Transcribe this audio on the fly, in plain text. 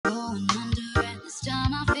This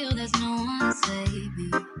time I feel there's no one to save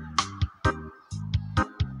me.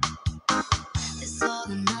 This all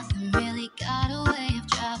and nothing really got a way of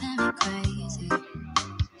driving me crazy.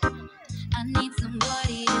 I need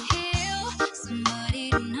somebody to heal,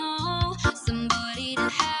 somebody to know, somebody to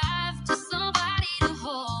have, just somebody to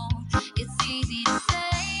hold. It's easy to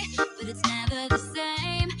say, but it's never the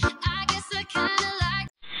same. I guess I kinda like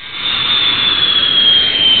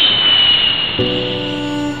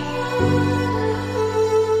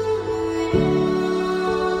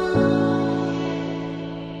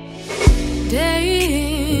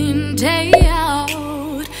day in, day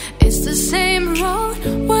out. It's the same road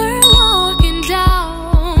we're walking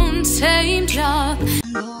down, same job.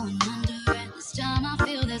 I'm going under, and this time I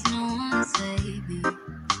feel there's no one to save me.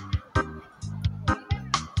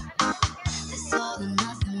 This all and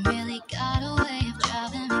nothing really got a way of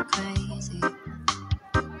driving me crazy.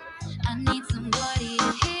 I need somebody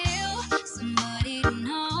to heal, somebody to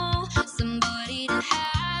know, somebody to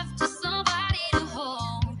have, just somebody to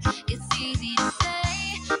hold. It's easy to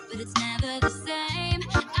say, but it's never the same.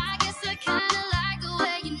 I guess I kinda like the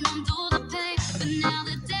way you numb through the pain. But now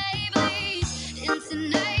the day bleeds into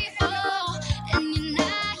nightfall, and you're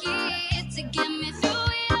not here to get me through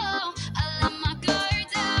it all. I let my guard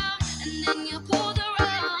down, and then you pulled the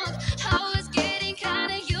rug. I was getting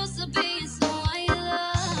kinda used to being someone you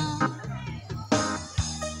love.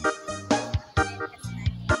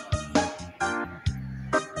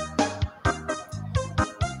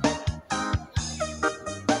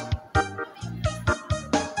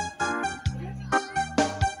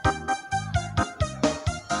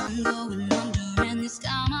 I'm going under, and this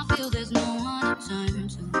time I feel there's no one to turn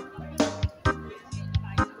to.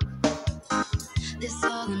 This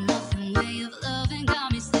all or nothing way of loving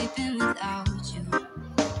got me sleeping without you.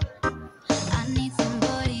 I need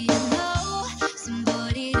somebody to know,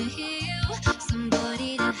 somebody to heal,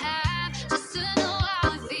 somebody to have, just to know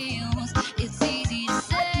how it feels. It's easy to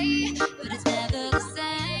say, but it's never the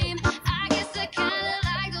same. I guess I kinda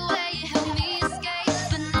like the way you help me escape.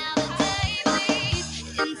 But now the day bleeds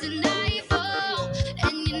into nightfall,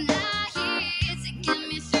 and you're not here to get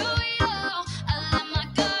me through it all. I let my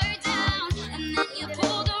guard down, and then you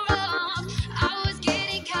pulled the rug. I was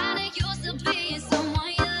getting kinda used to being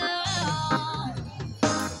someone you love.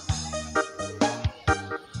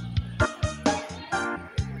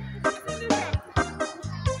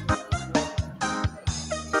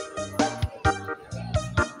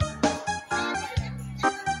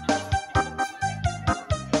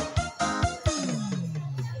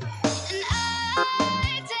 And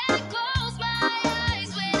I tend to close my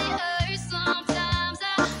eyes when it hurts. Sometimes I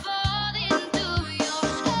fall into your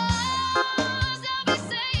arms. I'll be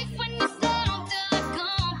safe when you stop till I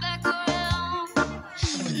come back around.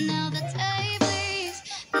 But now the day bleeds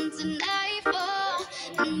into nightfall,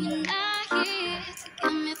 and you're not here to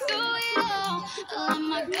get me through it all. I let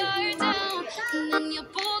my guard down, and then you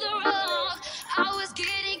pull the rug. I was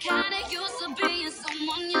getting kinda used to being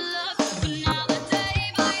someone you love. But now the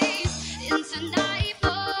day bleeds into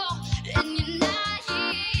nightfall, and you're not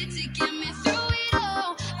here to get me through it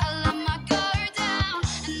all. I let my guard down,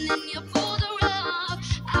 and then you pull the rug.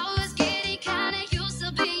 I was getting kinda used to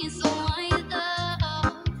being someone you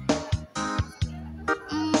love.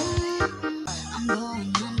 I'm going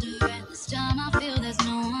under, and this time I feel there's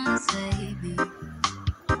no one to save me.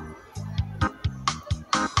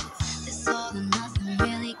 This all and nothing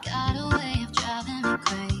really got a way of driving me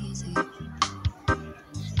crazy.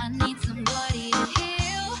 I need somebody to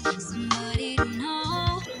heal, somebody to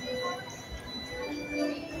know.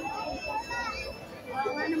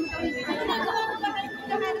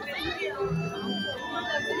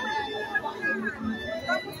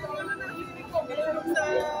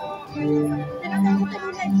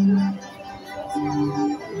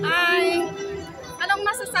 Ay, anong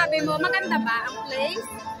masasabi mo? Maganda ba ang place?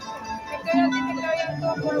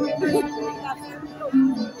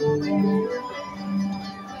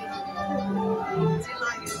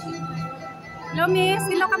 Hello, Miss.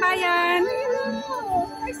 Hello, kabayan.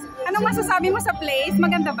 Anong masasabi mo sa place?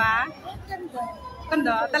 Maganda ba?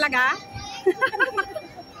 Ganda. Talaga?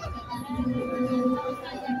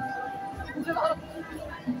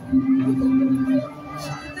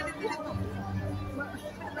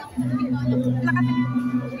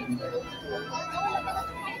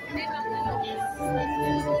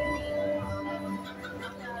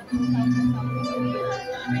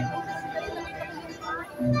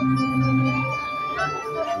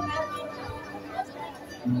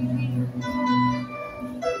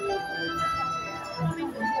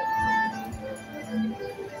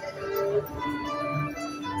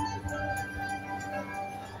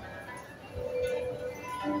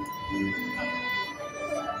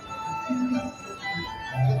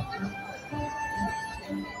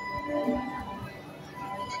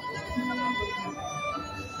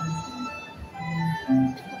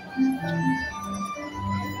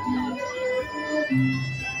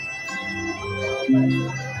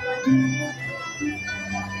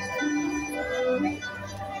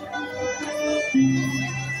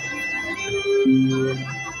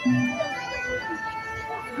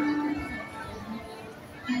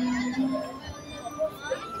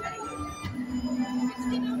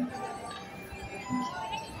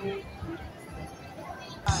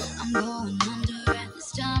 I'm going under, and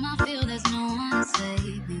this time I feel there's no one to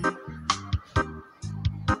save me.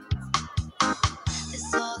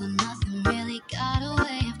 This all or nothing really got a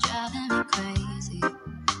way of driving me crazy.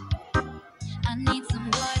 I need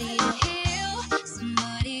somebody to heal,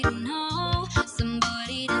 somebody to know,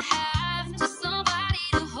 somebody to have, just somebody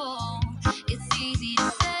to hold. It's easy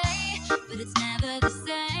to say, but it's never the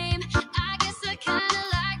same. I guess I kinda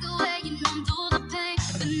like the way you numb all the pain,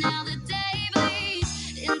 but now the day bleeds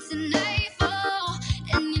into nightfall,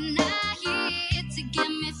 and you're not here to get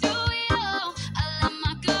me through it all. I let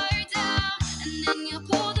my guard down, and then you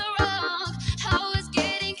pull the rug. I was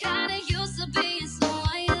getting kinda used to being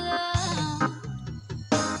someone you love.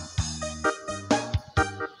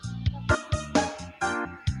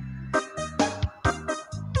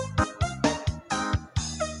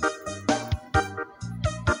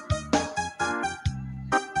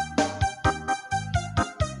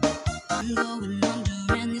 I'm going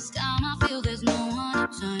under, and this time I feel there's no one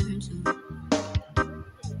to turn to.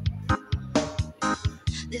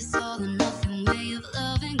 This all or nothing way of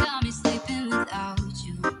loving got me sleeping without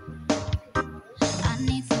you. I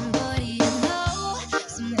need somebody to know,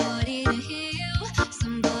 somebody to heal,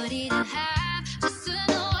 somebody to have, just to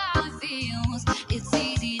know how it feels. It's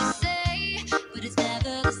easy to say, but it's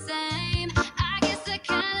never the same. I guess I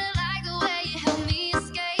kinda like the way you help me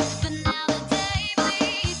escape, but now the day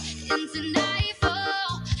bleeds into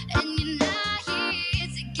nightfall, and you're not here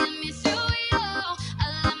to get me through it all. I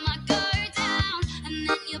let my guard down, and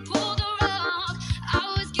then you pull the rug.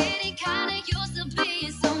 I was getting kinda used to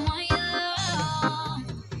being someone you love.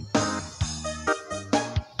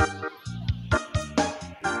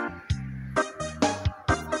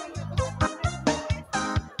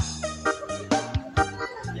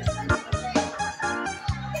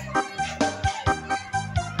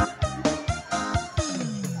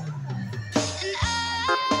 And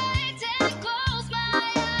I tend to close my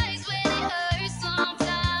eyes when it hurts.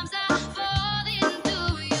 Sometimes I fall into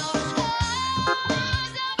your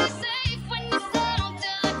arms. I'll be safe when you settle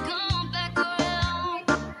till I come back around.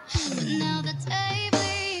 But now the day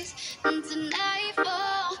bleeds into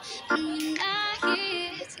nightfall, and you're not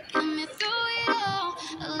here to get me through it all.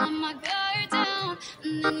 I let my guard down,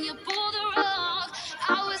 and then you pull the rug.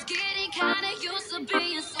 I was getting kinda used to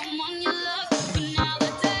being someone you love.